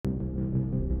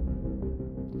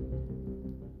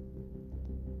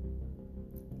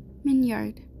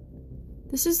Minyard.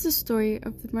 This is the story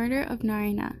of the murder of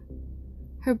Narina.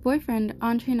 Her boyfriend,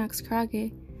 Andrei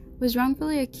Naxcrage, was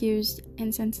wrongfully accused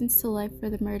and sentenced to life for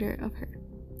the murder of her.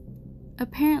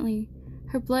 Apparently,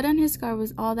 her blood on his scar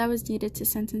was all that was needed to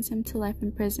sentence him to life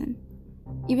in prison.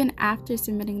 Even after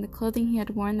submitting the clothing he had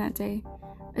worn that day,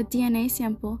 a DNA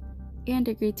sample, and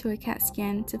agreed to a CAT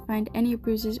scan to find any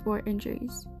bruises or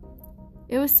injuries.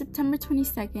 It was September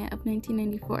 22nd of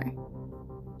 1994.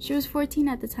 She was 14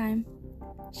 at the time.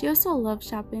 She also loved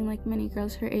shopping like many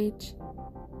girls her age.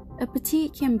 A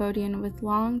petite Cambodian with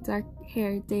long, dark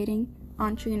hair dating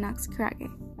Andrei Naxcrage,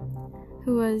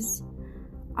 who was,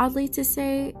 oddly to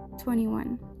say,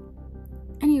 21.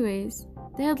 Anyways,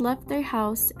 they had left their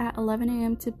house at 11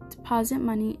 a.m. to deposit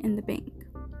money in the bank.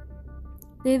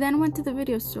 They then went to the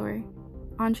video store,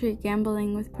 Andrei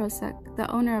gambling with Prosek,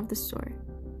 the owner of the store,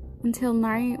 until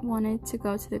Nari wanted to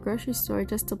go to the grocery store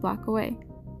just a block away,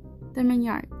 the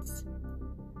Minyards.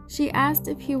 She asked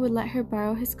if he would let her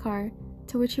borrow his car,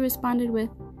 to which he responded with,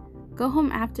 "Go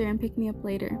home after and pick me up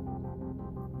later."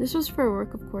 This was for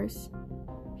work, of course.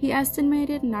 He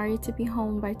estimated Nari to be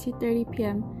home by 2:30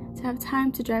 p.m. to have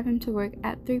time to drive him to work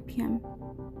at 3 p.m.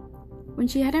 When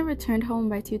she hadn't returned home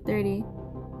by 2:30,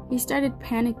 he started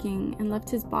panicking and left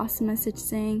his boss a message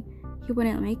saying he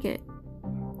wouldn't make it.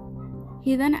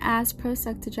 He then asked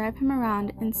Prosek to drive him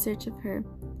around in search of her,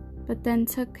 but then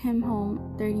took him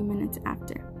home 30 minutes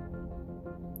after.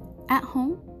 At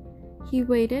home, he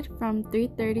waited from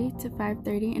 3:30 to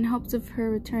 5:30 in hopes of her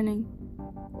returning,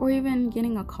 or even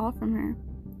getting a call from her.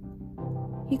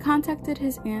 He contacted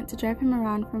his aunt to drive him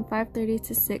around from 5:30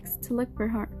 to 6 to look for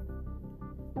her.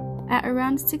 At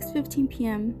around 6:15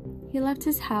 p.m., he left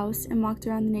his house and walked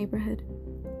around the neighborhood.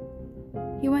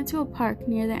 He went to a park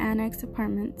near the annex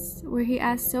apartments, where he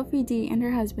asked Sophie D and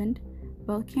her husband,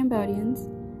 both Cambodians,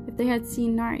 if they had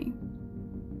seen Nari.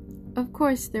 Of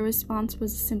course, their response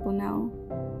was a simple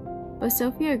no, but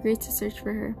Sophie agreed to search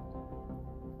for her.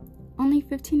 Only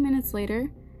 15 minutes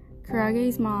later,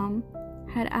 Karage's mom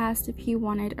had asked if he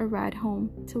wanted a ride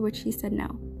home, to which he said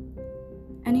no.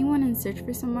 Anyone in search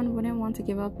for someone wouldn't want to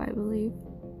give up, I believe.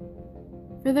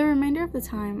 For the remainder of the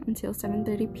time, until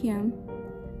 7:30 p.m.,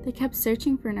 they kept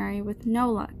searching for Nari with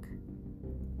no luck.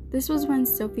 This was when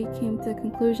Sophie came to the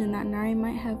conclusion that Nari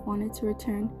might have wanted to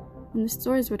return when the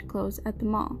stores would close at the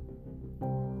mall.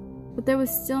 But there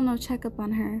was still no checkup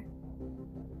on her.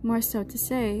 More so to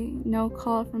say, no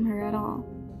call from her at all.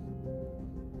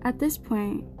 At this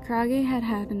point, Karage had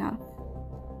had enough.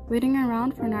 Waiting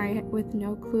around for Nari with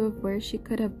no clue of where she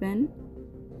could have been?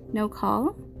 No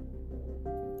call?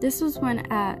 This was when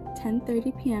at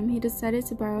 10:30 p.m. he decided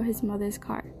to borrow his mother's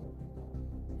car.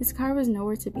 His car was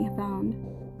nowhere to be found.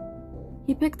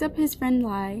 He picked up his friend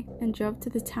Lai and drove to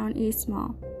the Town East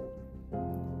Mall.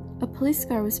 A police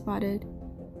car was spotted.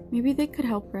 Maybe they could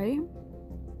help, right?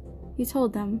 He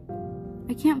told them,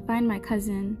 "I can't find my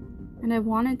cousin, and I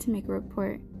wanted to make a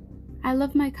report. I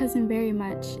love my cousin very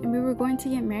much, and we were going to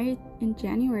get married in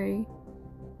January.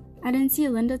 I didn't see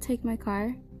Linda take my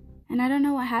car, and I don't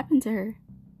know what happened to her."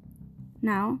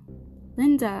 Now,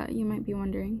 Linda, you might be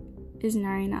wondering, is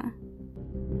Narina.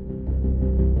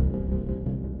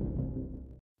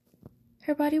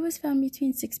 Her body was found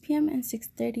between 6 p.m. and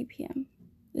 6:30 p.m.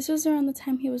 This was around the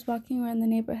time he was walking around the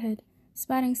neighborhood,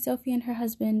 spotting Sophie and her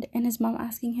husband and his mom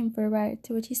asking him for a ride,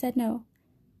 to which he said no.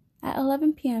 At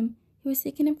 11 p.m., he was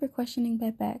taken in for questioning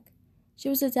by Beck. She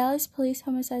was a Dallas police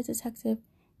homicide detective,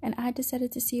 and I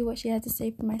decided to see what she had to say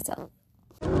for myself.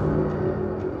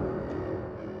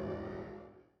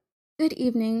 Good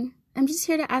evening. I'm just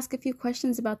here to ask a few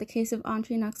questions about the case of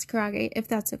Andrei Naxcrage, if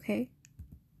that's okay.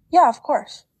 Yeah, of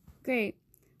course. Great.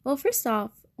 Well, first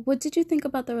off, what did you think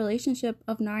about the relationship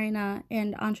of Narina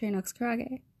and Andrei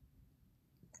Naxcrage?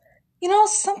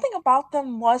 Something about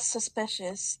them was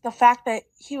suspicious. The fact that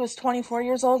he was 24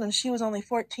 years old and she was only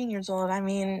 14 years old,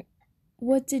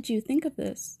 What did you think of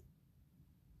this?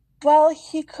 Well,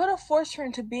 he could have forced her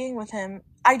into being with him.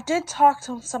 I did talk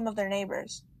to some of their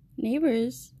neighbors.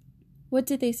 Neighbors? What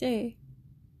did they say?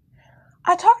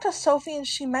 I talked to Sophie and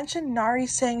she mentioned Nari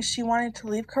saying she wanted to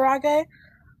leave Karage.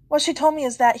 What she told me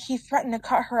is that he threatened to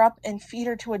cut her up and feed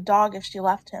her to a dog if she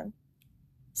left him.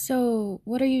 So,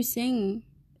 what are you saying?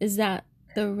 Is that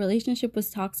the relationship was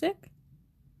toxic?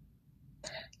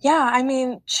 Yeah,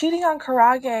 cheating on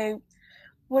Karage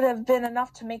would have been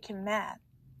enough to make him mad.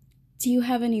 Do you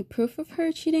have any proof of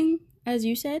her cheating, as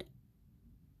you said?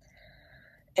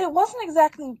 It wasn't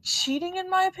exactly cheating in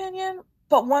my opinion,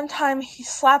 but one time he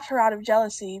slapped her out of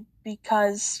jealousy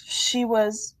because she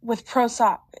was with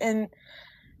Prosok and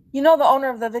the owner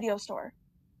of the video store.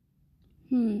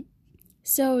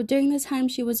 So, during the time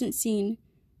she wasn't seen,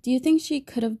 do you think she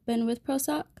could have been with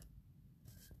Prosak?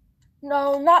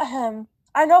 No, not him.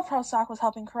 I know Prosak was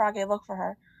helping Karage look for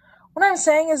her. What I'm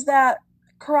saying is that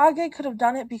Karage could have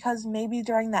done it because maybe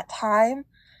during that time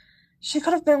she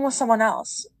could have been with someone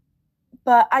else.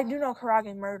 But I do know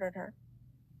Karage murdered her.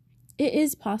 It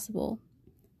is possible.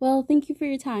 Well, thank you for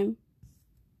your time.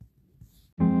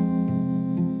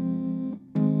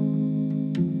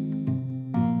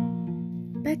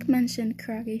 Beck mentioned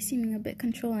Karage seeming a bit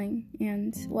controlling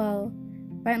and, well,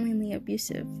 violently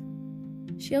abusive.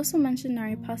 She also mentioned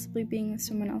Nari possibly being with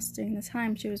someone else during the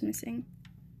time she was missing.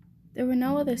 There were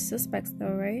no other suspects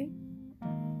though, right?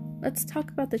 Let's talk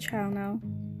about the trial now.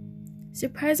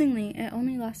 Surprisingly, it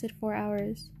only lasted 4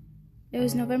 hours. It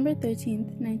was November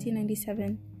 13th,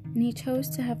 1997, and he chose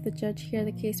to have the judge hear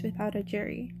the case without a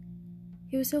jury.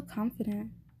 He was so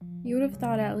confident. You would have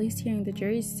thought at least hearing the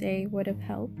jury's say would have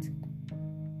helped.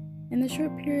 In the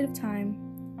short period of time,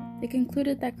 they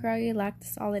concluded that Karage lacked a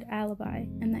solid alibi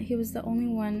and that he was the only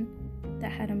one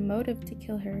that had a motive to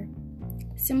kill her,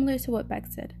 similar to what Beck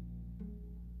said.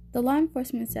 The law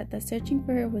enforcement said that searching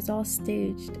for her was all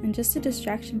staged and just a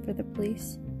distraction for the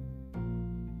police.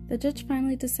 The judge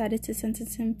finally decided to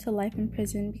sentence him to life in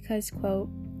prison because, quote,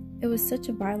 it was such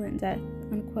a violent death,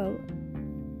 unquote.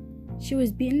 She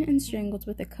was beaten and strangled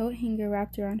with a coat hanger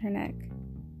wrapped around her neck.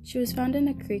 She was found in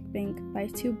a creek bank by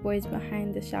 2 boys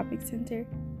behind the shopping center,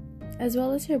 as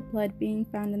well as her blood being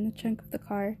found in the trunk of the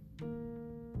car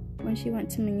when she went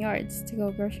to Menards to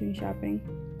go grocery shopping.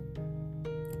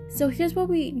 So here's what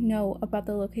we know about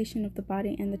the location of the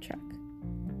body and the truck.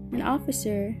 An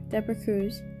officer, Deborah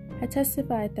Cruz, had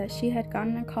testified that she had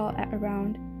gotten a call at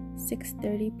around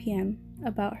 6:30 p.m.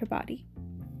 about her body.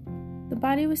 The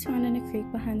body was found in a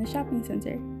creek behind the shopping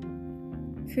center.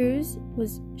 Cruz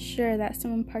was sure that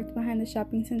someone parked behind the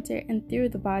shopping center and threw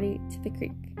the body to the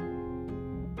creek.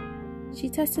 She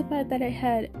testified that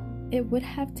it would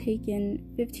have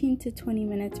taken 15 to 20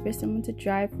 minutes for someone to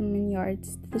drive from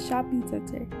Menards to the shopping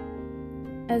center,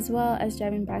 as well as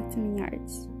driving back to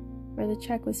Menards, where the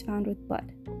truck was found with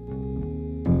blood.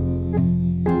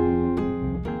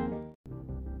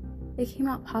 It came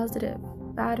out positive,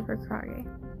 bad for Karage.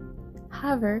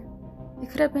 However, it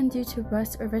could have been due to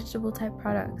rust or vegetable type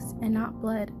products and not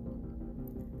blood.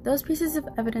 Those pieces of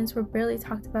evidence were barely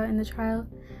talked about in the trial,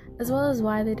 as well as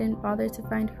why they didn't bother to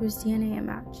find whose DNA it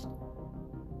matched.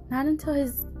 Not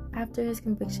until after his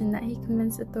conviction that he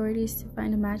convinced authorities to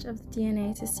find a match of the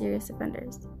DNA to serious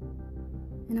offenders.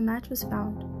 And a match was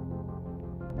found.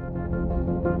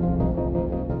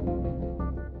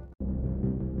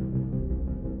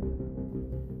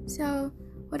 So,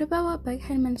 what about what Beck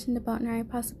had mentioned about Nari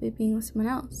possibly being with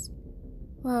someone else?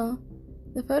 Well,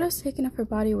 the photos taken of her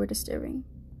body were disturbing.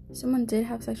 Someone did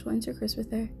have sexual intercourse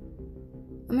with her.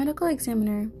 A medical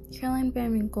examiner, Caroline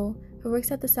Van Winkle, who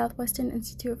works at the Southwestern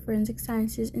Institute of Forensic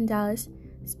Sciences in Dallas,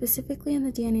 specifically in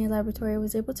the DNA laboratory,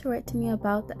 was able to write to me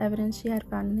about the evidence she had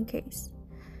found in the case.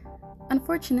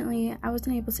 Unfortunately, I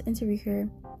wasn't able to interview her,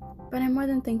 but I'm more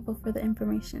than thankful for the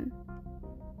information.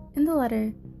 In the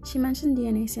letter, she mentioned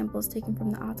DNA samples taken from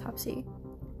the autopsy.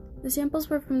 The samples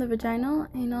were from the vaginal,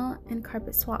 anal, and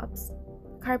carpet swabs,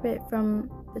 carpet from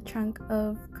the trunk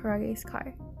of Karage's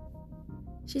car.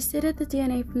 She stated the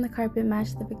DNA from the carpet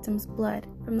matched the victim's blood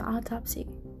from the autopsy.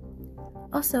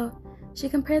 Also, she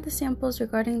compared the samples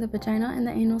regarding the vaginal and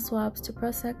the anal swabs to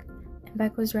Prosak, and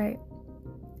Beck was right.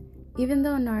 Even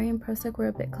though Nari and Prosak were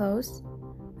a bit close,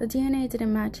 the DNA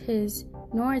didn't match his,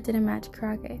 nor did it match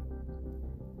Karage.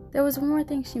 There was one more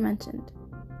thing she mentioned: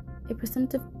 a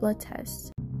presumptive blood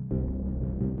test.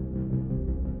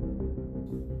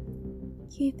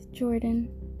 Keith Jordan.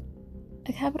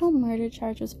 A capital murder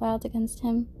charge was filed against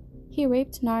him. He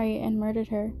raped Nari and murdered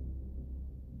her.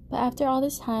 But after all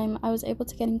this time, I was able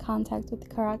to get in contact with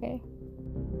Karage.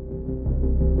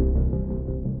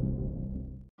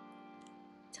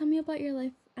 Tell me about your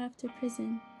life after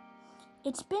prison.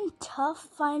 It's been tough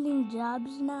finding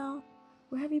jobs now.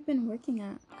 Where have you been working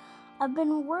at? I've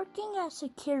been working at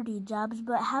security jobs,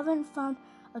 but haven't found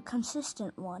a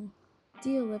consistent one. Do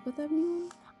you live with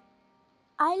anyone?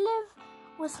 I live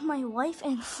with my wife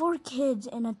and 4 kids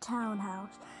in a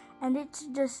townhouse, and it's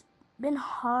just been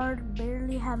hard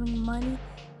barely having money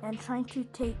and trying to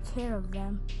take care of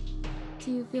them.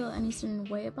 Do you feel any certain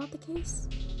way about the case?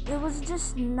 It was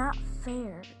just not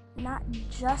fair, not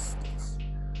justice.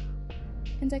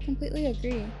 And I completely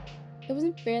agree. It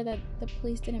wasn't fair that the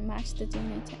police didn't match the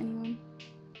DNA to anyone.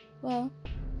 Well,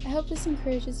 I hope this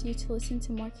encourages you to listen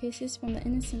to more cases from the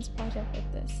Innocence Project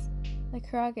like this.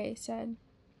 Like Karage said,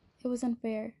 it was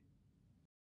unfair.